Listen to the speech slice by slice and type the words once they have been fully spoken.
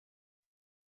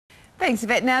Thanks,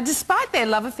 Yvette. Now, despite their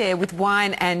love affair with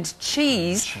wine and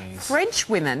cheese, French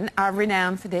women are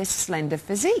renowned for their slender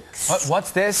physiques. What's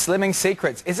their slimming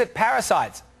secrets? Is it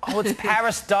parasites? Oh, it's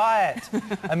Paris Diet.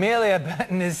 Amelia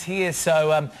Burton is here.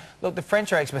 So, look, the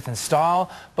French are experts in style,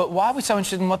 but why are we so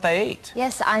interested in what they eat?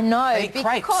 Yes, I know. They eat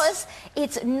crepes. Because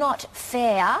it's not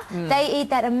fair. They eat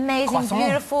that amazing,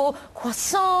 beautiful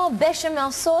croissant,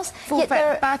 bechamel sauce. Full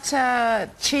fat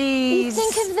butter, cheese.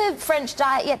 You think of the French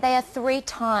diet, yet they are 3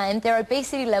 times, their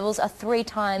obesity levels are 3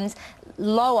 times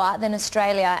lower than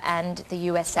Australia and the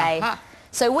USA.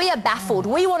 So we are baffled.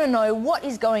 We want to know what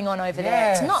is going on over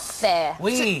there. It's not fair.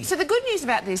 So the good news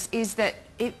about this is that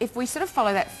if we sort of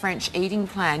follow that French eating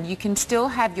plan, you can still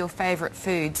have your favourite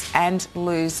foods and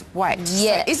lose weight.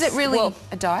 Yes. So is it really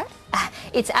a diet?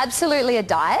 It's absolutely a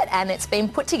diet, and it's been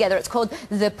put together. It's called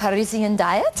the Parisian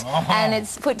Diet, and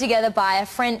it's put together by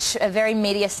a very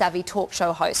media-savvy talk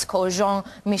show host called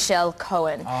Jean-Michel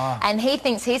Cohen. And he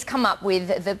thinks he's come up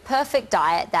with the perfect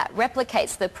diet that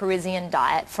replicates the Parisian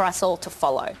diet for us all to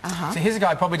follow. So here's a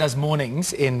guy who probably does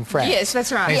mornings in France. Yes,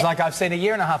 that's right. And he's like, I've seen 1.5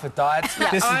 years of diets.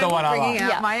 This is the one I like.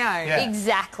 Out my own.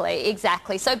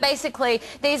 Exactly. So basically,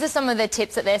 these are some of the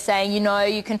tips that they're saying. You know,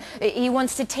 he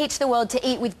wants to teach the world to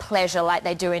eat with pleasure, like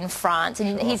they do in France,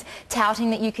 and he's touting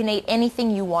that you can eat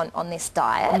anything you want on this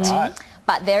diet.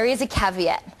 But there is a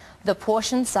caveat: the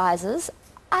portion sizes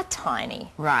are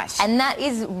tiny. Right. And that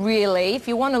is really, if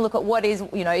you want to look at what is,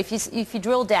 you know, if you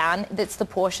drill down, that's the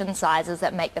portion sizes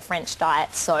that make the French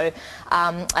diet so,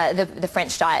 the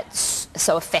French diet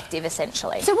so effective,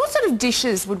 essentially. So what sort of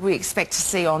dishes would we expect to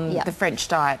see on the French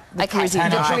diet, the Parisian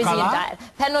diet?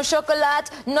 Pain au chocolat,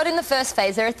 not in the first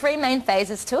phase. There are 3 main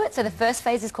phases to it. So the first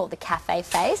phase is called the cafe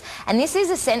phase, and this is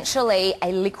essentially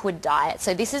a liquid diet.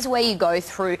 So this is where you go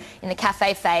through, in the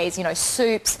cafe phase, you know,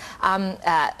 soups,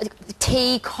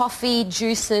 tea, coffee,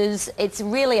 juices. It's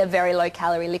really a very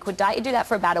low-calorie liquid diet. You do that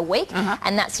for about a week,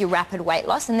 and that's your rapid weight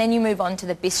loss. And then you move on to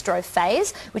the bistro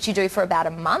phase, which you do for about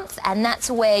a month, and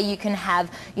that's where you can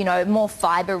have, you know, more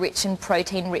fibre-rich and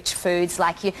protein-rich foods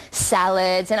like your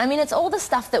salads. And I mean, it's all the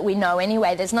stuff that we know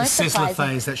anyway. There's no surprise. Sizzler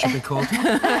phase, that should be called.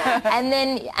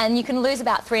 and you can lose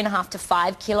about 3.5 to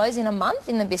 5 kilos in a month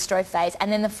in the bistro phase.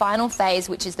 And then the final phase,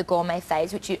 which is the gourmet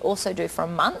phase, which you also do for a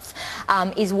month,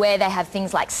 is where they have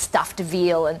things like stuffed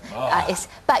veal and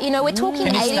but you know, we're talking.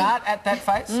 Can you start at that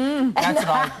phase? That's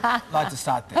what I'd like to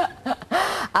start there.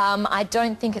 I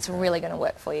don't think it's really going to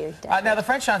work for you, David. Now the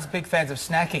French aren't big fans of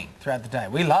snacking throughout the day.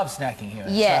 We love snacking here in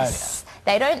Australia.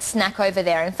 They don't snack over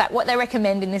there. In fact, what they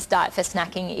recommend in this diet for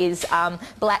snacking is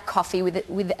black coffee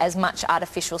with as much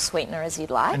artificial sweetener as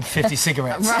you'd like. And 50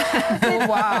 cigarettes.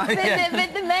 Wow.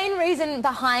 But the main reason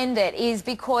behind it is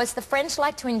because the French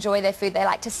like to enjoy their food. They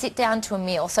like to sit down to a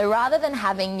meal. So rather than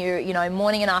having your, you know,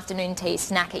 morning and afternoon tea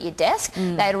snack at your desk,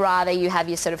 they'd rather you have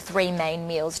your sort of 3 main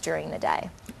meals during the day.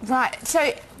 Right.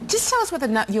 So just tell us what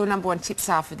your number 1 tips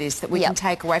are for this that we can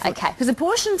take away from it. Because the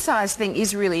portion size thing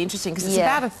is really interesting because it's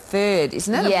about 1/3,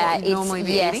 isn't it, of what you normally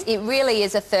be eating? Yes, it really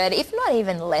is 1/3, if not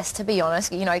even less, to be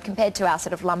honest, you know, compared to our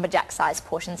sort of lumberjack-sized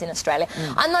portions in Australia.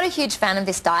 I'm not a huge fan of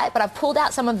this diet, but I've pulled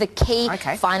out some of the key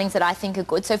findings that I think are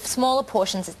good. So for smaller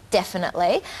portions,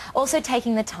 definitely. Also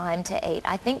taking the time to eat.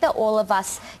 I think that all of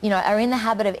us, you know, are in the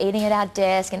habit of eating at our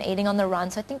desk and eating on the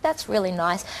run, so I think that's really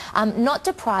nice. Not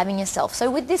depriving yourself. So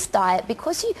with this diet,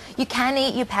 because you can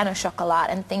eat your pain au chocolat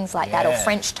and things like that, or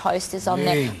French toast is on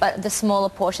there, but the smaller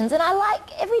portions. And I like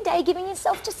every day giving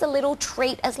yourself just a little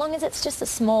treat, as long as it's just a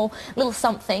small little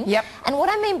something. And what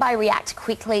I mean by react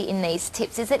quickly in these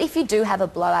tips is that if you do have a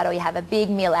blowout or you have a big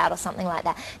meal out or something like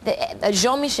that,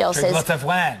 Jean-Michel says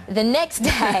the next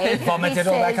day vomit it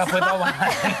all back up with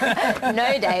the wine.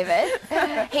 No, David.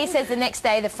 He says the next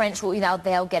day the French will, you know,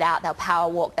 they'll get out, they'll power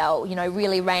walk, they'll, you know,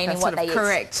 really rein in what they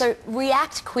eat. So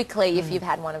react quickly if you've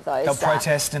had one of those. They'll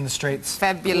protest in the streets.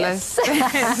 Fabulous.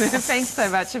 Thanks so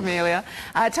much, Amelia.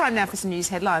 Time now for some news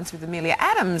headlines with Amelia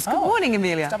Adams. Good morning,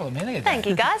 Amelia. Double Amelia. Thank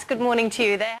you, guys. Good morning to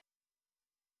you there.